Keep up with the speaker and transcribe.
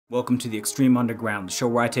Welcome to the Extreme Underground, the show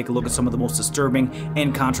where I take a look at some of the most disturbing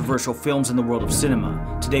and controversial films in the world of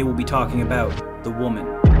cinema. Today we'll be talking about The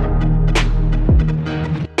Woman.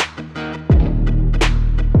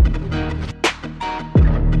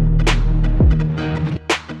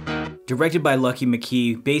 Directed by Lucky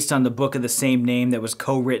McKee, based on the book of the same name that was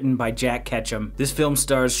co-written by Jack Ketchum, this film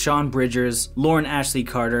stars Sean Bridgers, Lauren Ashley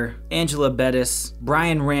Carter, Angela Bettis,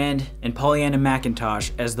 Brian Rand, and Pollyanna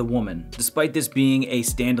McIntosh as the woman. Despite this being a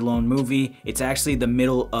standalone movie, it's actually the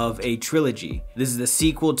middle of a trilogy. This is the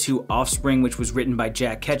sequel to Offspring, which was written by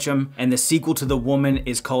Jack Ketchum, and the sequel to The Woman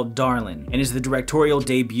is called Darlin, and is the directorial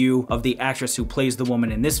debut of the actress who plays the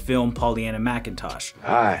woman in this film, Pollyanna McIntosh.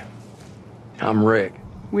 Hi, I'm Rick.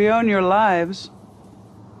 We own your lives.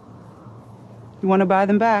 You want to buy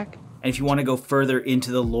them back? And if you want to go further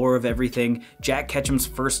into the lore of everything, Jack Ketchum's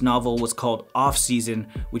first novel was called Off Season,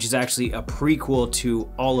 which is actually a prequel to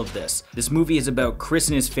all of this. This movie is about Chris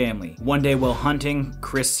and his family. One day while hunting,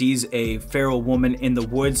 Chris sees a feral woman in the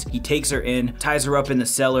woods. He takes her in, ties her up in the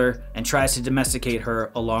cellar, and tries to domesticate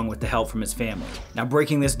her along with the help from his family. Now,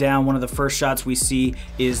 breaking this down, one of the first shots we see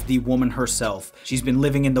is the woman herself. She's been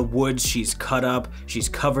living in the woods, she's cut up, she's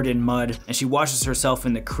covered in mud, and she washes herself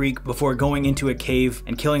in the creek before going into a cave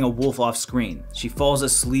and killing a wolf off screen. She falls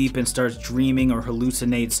asleep and starts dreaming or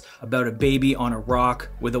hallucinates about a baby on a rock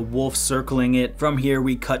with a wolf circling it. From here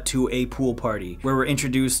we cut to a pool party where we're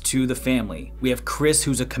introduced to the family. We have Chris,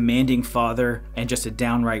 who's a commanding father and just a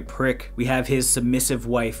downright prick. We have his submissive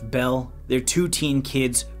wife Belle, their two teen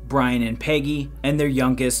kids Brian and Peggy, and their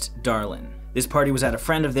youngest Darlin. This party was at a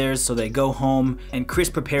friend of theirs, so they go home, and Chris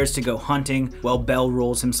prepares to go hunting while Belle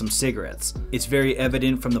rolls him some cigarettes. It's very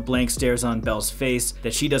evident from the blank stares on Belle's face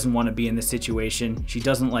that she doesn't want to be in this situation. She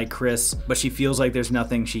doesn't like Chris, but she feels like there's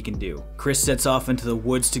nothing she can do. Chris sets off into the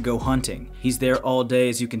woods to go hunting. He's there all day,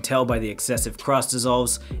 as you can tell by the excessive cross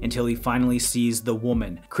dissolves, until he finally sees the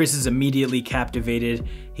woman. Chris is immediately captivated.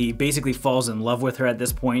 He basically falls in love with her at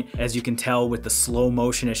this point, as you can tell with the slow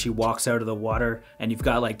motion as she walks out of the water, and you've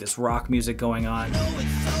got like this rock music going on.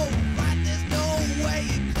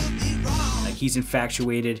 He's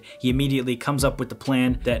infatuated. He immediately comes up with the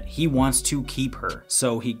plan that he wants to keep her.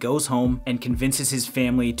 So he goes home and convinces his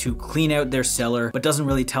family to clean out their cellar, but doesn't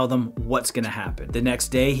really tell them what's gonna happen. The next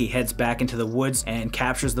day, he heads back into the woods and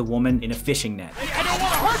captures the woman in a fishing net. I don't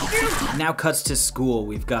wanna hurt you! Now cuts to school.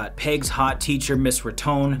 We've got Peg's hot teacher, Miss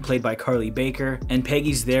Raton, played by Carly Baker, and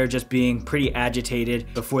Peggy's there just being pretty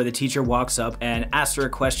agitated before the teacher walks up and asks her a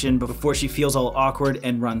question before she feels all awkward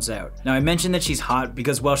and runs out. Now I mentioned that she's hot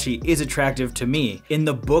because while she is attractive to me, in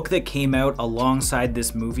the book that came out alongside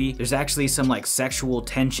this movie, there's actually some like sexual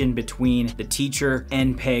tension between the teacher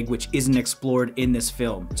and Peg, which isn't explored in this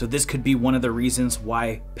film. So this could be one of the reasons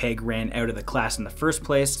why Peg ran out of the class in the first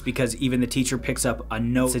place, because even the teacher picks up a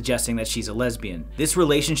note suggesting that she's a lesbian. This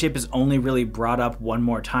relationship is only really brought up one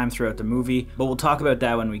more time throughout the movie, but we'll talk about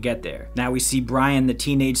that when we get there. Now we see Brian, the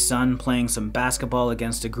teenage son, playing some basketball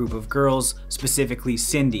against a group of girls, specifically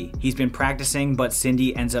Cindy. He's been practicing, but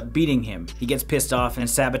Cindy ends up beating him. He gets pissed off and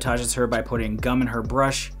sabotages her by putting gum in her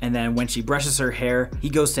brush, and then when she brushes her hair, he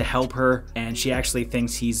goes to help her and she actually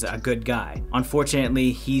thinks he's a good guy.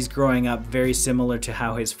 Unfortunately, he's growing up very similar to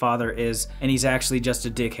how his father is, and he's actually just a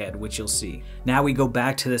dickhead, which you'll see. Now we go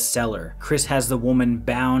back to the cellar. Chris has the woman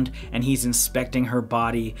bound and he's inspecting her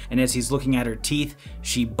body, and as he's looking at her teeth,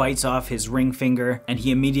 she bites off his ring finger and he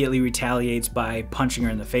immediately retaliates by punching her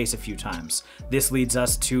in the face a few times. This leads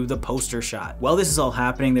us to the poster shot. While this is all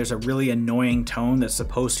happening, there's a really annoying tone that's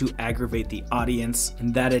supposed to aggravate the audience,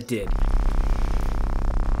 and that it did.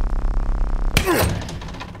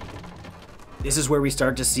 This is where we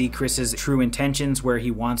start to see Chris's true intentions, where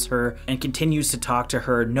he wants her and continues to talk to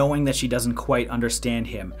her knowing that she doesn't quite understand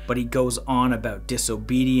him, but he goes on about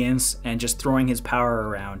disobedience and just throwing his power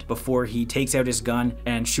around before he takes out his gun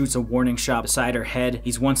and shoots a warning shot beside her head.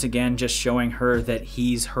 He's once again just showing her that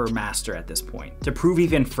he's her master at this point. To prove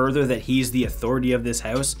even further that he's the authority of this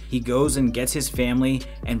house, he goes and gets his family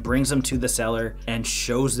and brings them to the cellar and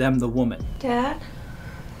shows them the woman. Dad,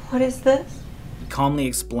 what is this? Calmly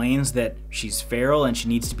explains that she's feral and she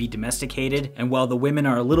needs to be domesticated, and while the women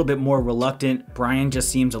are a little bit more reluctant, Brian just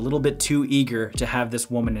seems a little bit too eager to have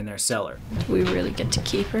this woman in their cellar. Do we really get to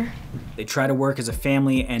keep her? They try to work as a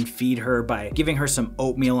family and feed her by giving her some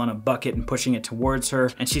oatmeal on a bucket and pushing it towards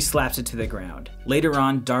her, and she slaps it to the ground. Later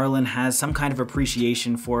on, Darlin has some kind of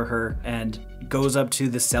appreciation for her and goes up to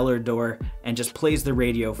the cellar door and just plays the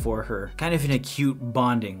radio for her, kind of in a cute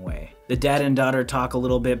bonding way. The dad and daughter talk a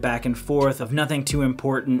little bit back and forth of nothing too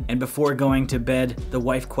important, and before going to bed, the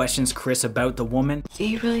wife questions Chris about the woman. Do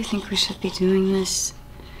you really think we should be doing this?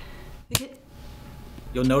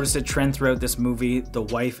 You'll notice a trend throughout this movie. The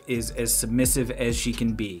wife is as submissive as she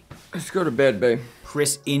can be. Let's go to bed, babe.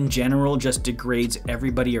 Chris in general just degrades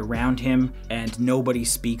everybody around him and nobody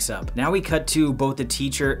speaks up. Now we cut to both the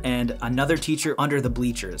teacher and another teacher under the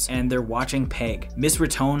bleachers and they're watching Peg. Miss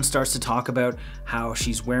Raton starts to talk about how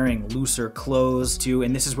she's wearing looser clothes too,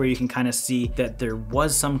 and this is where you can kind of see that there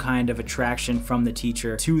was some kind of attraction from the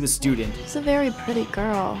teacher to the student. She's a very pretty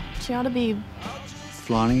girl. She ought to be...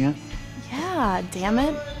 Flaunting it? Yeah, damn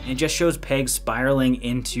it. And it just shows Peg spiraling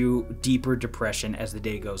into deeper depression as the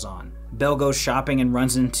day goes on. Belle goes shopping and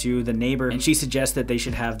runs into the neighbor, and she suggests that they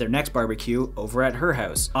should have their next barbecue over at her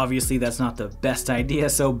house. Obviously, that's not the best idea,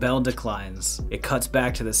 so Belle declines. It cuts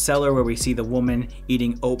back to the cellar where we see the woman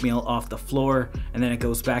eating oatmeal off the floor, and then it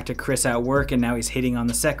goes back to Chris at work, and now he's hitting on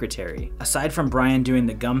the secretary. Aside from Brian doing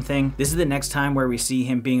the gum thing, this is the next time where we see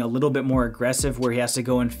him being a little bit more aggressive, where he has to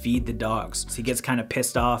go and feed the dogs. So he gets kind of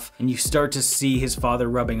pissed off, and you start to see his father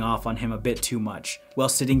rubbing off on him a bit too much. While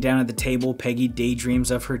sitting down at the table, Peggy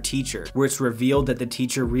daydreams of her teacher, where it's revealed that the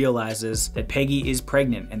teacher realizes that Peggy is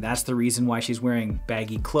pregnant, and that's the reason why she's wearing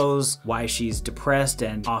baggy clothes, why she's depressed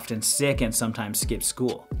and often sick and sometimes skips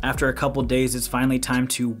school. After a couple days, it's finally time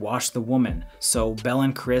to wash the woman, so Belle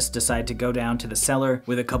and Chris decide to go down to the cellar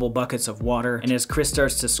with a couple buckets of water, and as Chris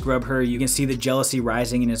starts to scrub her, you can see the jealousy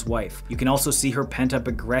rising in his wife. You can also see her pent-up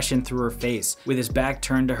aggression through her face. With his back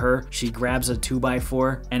turned to her, she grabs a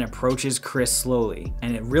 2x4 and approaches Chris slowly.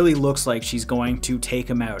 And it really looks like she's going to take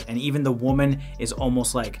him out, and even the woman is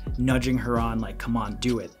almost like nudging her on, like, come on,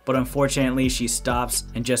 do it. But unfortunately she stops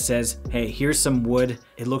and just says, hey, here's some wood.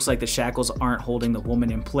 It looks like the shackles aren't holding the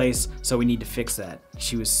woman in place, so we need to fix that.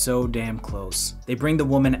 She was so damn close. They bring the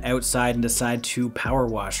woman outside and decide to power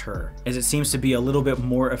wash her, as it seems to be a little bit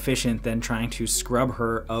more efficient than trying to scrub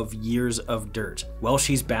her of years of dirt. While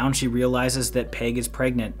she's bound, she realizes that Peg is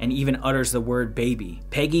pregnant and even utters the word baby.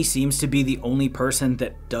 Peggy seems to be the only person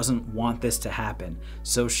that doesn't want this to happen,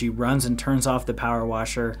 so she runs and turns off the power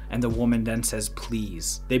washer, and the woman then says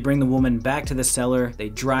please. They bring the woman back to the cellar, they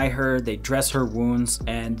dry her, they dress her wounds,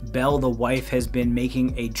 and Belle, the wife, has been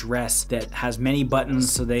making a dress that has many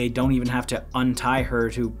buttons so they don't even have to untie her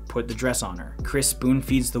to put the dress on her. Chris spoon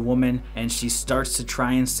feeds the woman and she starts to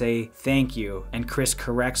try and say thank you, and Chris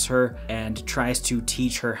corrects her and tries to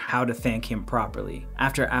teach her how to thank him properly.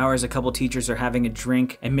 After hours, a couple teachers are having a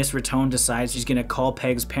drink and Miss Raton decides she's gonna call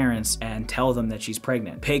Peg's parents and tell them that she's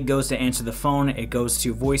pregnant. Peg goes to answer the phone, it goes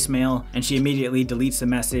to voicemail, and she immediately deletes the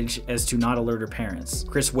message as to not alert her parents.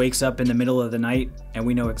 Chris wakes up in the middle of the night and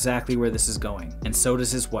we know exactly where this is going, and so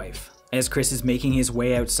does his wife. As Chris is making his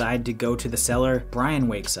way outside to go to the cellar, Brian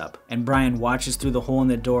wakes up, and Brian watches through the hole in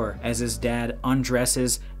the door as his dad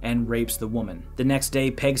undresses and rapes the woman. The next day,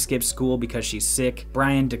 Peg skips school because she's sick.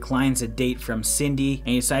 Brian declines a date from Cindy, and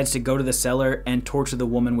he decides to go to the cellar and torture the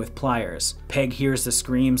woman with pliers. Peg hears the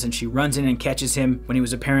screams and she runs in and catches him when he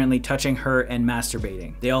was apparently touching her and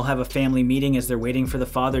masturbating. They all have a family meeting as they're waiting for the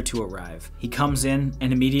father to arrive. He comes in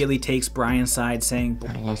and immediately takes Brian's side, saying,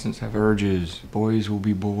 Adolescents have urges. Boys will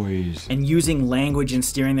be boys. And using language and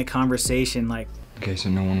steering the conversation like, Okay, so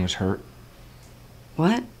no one was hurt?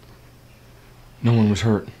 What? No one was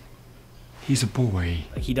hurt. He's a boy.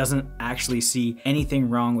 he doesn't actually see anything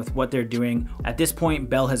wrong with what they're doing. At this point,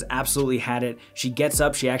 Belle has absolutely had it. She gets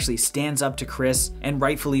up, she actually stands up to Chris, and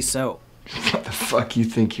rightfully so. What the fuck you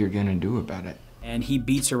think you're gonna do about it? And he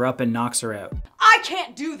beats her up and knocks her out. I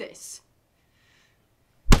can't do this!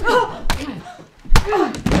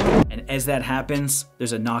 And as that happens,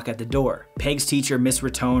 there's a knock at the door. Peg's teacher, Miss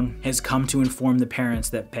Raton, has come to inform the parents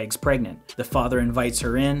that Peg's pregnant. The father invites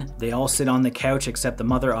her in. They all sit on the couch except the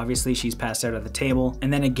mother. Obviously, she's passed out at the table.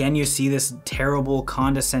 And then again, you see this terrible,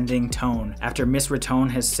 condescending tone after Miss Raton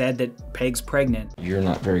has said that Peg's pregnant. You're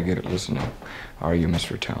not very good at listening, are you, Miss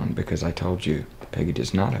Raton? Because I told you Peggy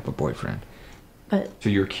does not have a boyfriend. But So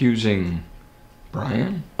you're accusing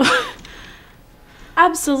Brian?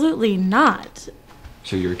 absolutely not.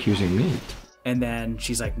 So you're accusing me? And then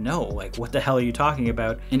she's like, no, like, what the hell are you talking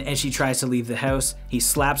about? And as she tries to leave the house, he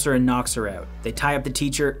slaps her and knocks her out. They tie up the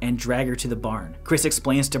teacher and drag her to the barn. Chris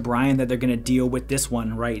explains to Brian that they're gonna deal with this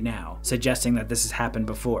one right now, suggesting that this has happened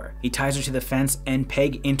before. He ties her to the fence and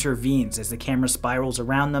Peg intervenes as the camera spirals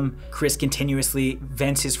around them. Chris continuously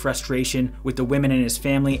vents his frustration with the women in his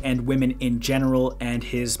family and women in general and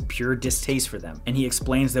his pure distaste for them. And he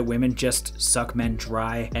explains that women just suck men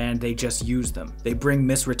dry and they just use them. They bring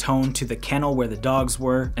Miss Raton to the kennel kennel where the dogs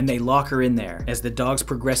were, and they lock her in there. As the dogs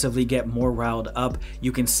progressively get more riled up,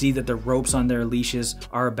 you can see that the ropes on their leashes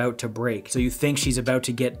are about to break, so you think she's about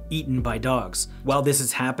to get eaten by dogs. While this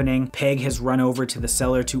is happening, Peg has run over to the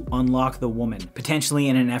cellar to unlock the woman, potentially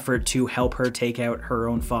in an effort to help her take out her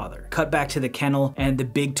own father. Cut back to the kennel, and the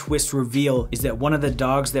big twist reveal is that one of the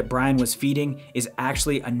dogs that Brian was feeding is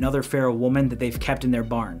actually another feral woman that they've kept in their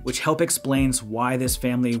barn, which help explains why this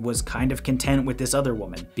family was kind of content with this other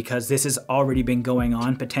woman, because this has already been going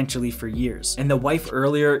on potentially for years. And the wife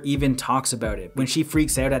earlier even talks about it. When she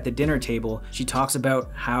freaks out at the dinner table, she talks about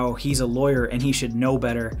how he's a lawyer and he should know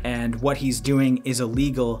better, and what he's doing is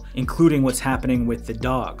illegal, including what's happening with the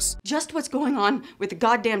dogs. Just what's going on with the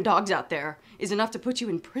goddamn dogs out there is enough to put you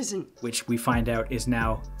in prison. Which we find out is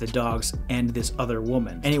now the dogs and this other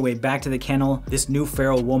woman. Anyway, back to the kennel. This new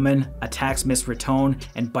feral woman attacks Miss Raton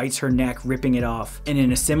and bites her neck, ripping it off. And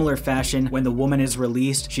in a similar fashion, when the woman is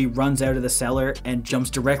released, she runs out of the cellar and jumps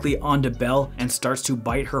directly onto Belle and starts to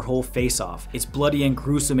bite her whole face off. It's bloody and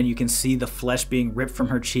gruesome, and you can see the flesh being ripped from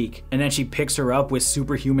her cheek. And then she picks her up with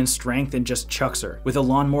superhuman strength and just chucks her. With a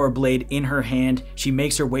lawnmower blade in her hand, she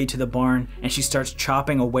makes her way to the barn and she starts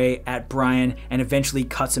chopping away at Brian and eventually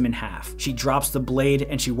cuts him in half. She drops the blade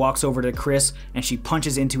and she walks over to Chris and she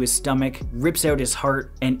punches into his stomach, rips out his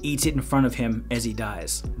heart, and eats it in front of him as he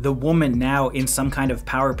dies. The woman, now in some kind of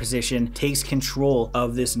power position, takes control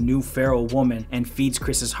of this new feral woman and feeds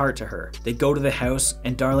Chris's heart to her. They go to the house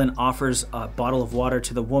and Darlin offers a bottle of water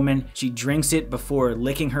to the woman. She drinks it before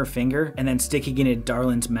licking her finger and then sticking it in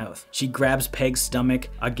Darlin's mouth. She grabs Peg's stomach,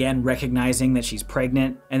 again recognizing that she's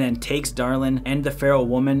pregnant, and then takes Darlin and the feral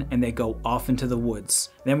woman and they go off into the woods.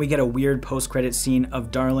 Then we get a weird post-credit scene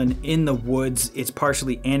of Darlin in the woods. It's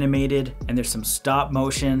partially animated and there's some stop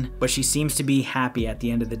motion, but she seems to be happy at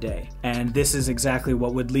the end of the day. And this is exactly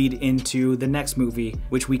what would lead into the next movie,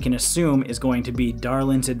 which we can assume is going to be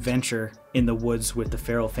Darlin's adventure in the woods with the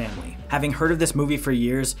feral family. Having heard of this movie for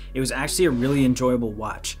years, it was actually a really enjoyable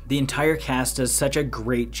watch. The entire cast does such a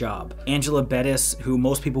great job. Angela Bettis, who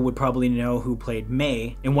most people would probably know who played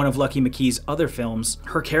May in one of Lucky McKee's other films,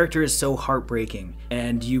 her character is so heartbreaking,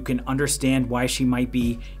 and you can understand why she might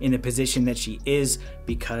be in the position that she is,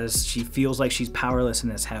 because she feels like she's powerless in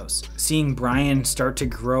this house. Seeing Brian start to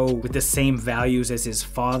grow with the same values as his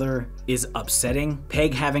father is upsetting.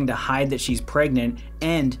 Peg having to hide that she's pregnant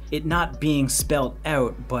and it not being spelled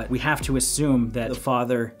out, but we have to assume that the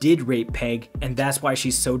father did rape Peg, and that's why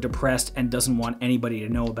she's so depressed and doesn't want anybody to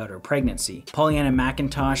know about her pregnancy. Pollyanna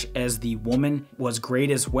McIntosh as the woman was great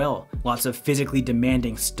as well. Lots of physically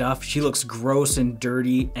demanding stuff. She looks gross and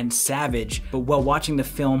dirty and savage, but while watching the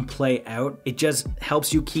film play out, it just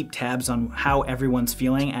helps you keep tabs on how everyone's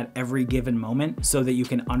feeling at every given moment so that you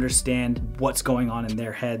can understand what's going on in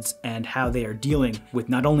their heads and how they are dealing with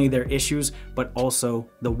not only their issues, but also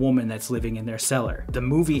the woman that's living in their cellar. The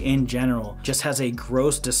movie in general just has a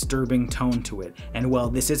gross, disturbing tone to it. And while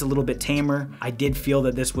this is a little bit tamer, I did feel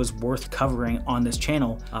that this was worth covering on this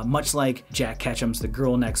channel, much like Jack Ketchum's The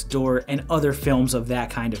Girl Next Door and other films of that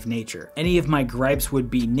kind of nature. Any of my gripes would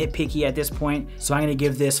be nitpicky at this point, so I'm gonna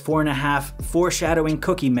give this 4.5 foreshadowing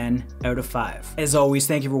cookie men out of 5. As always,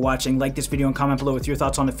 thank you for watching. Like this video and comment below with your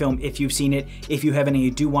thoughts on the film if you've seen it. If you haven't and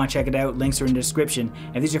you do want to check it out, links are in the description.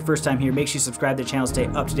 And if this is your first time here, make sure you subscribe to the channel to stay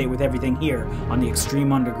up to date with everything here on the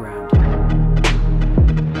Extreme Underground.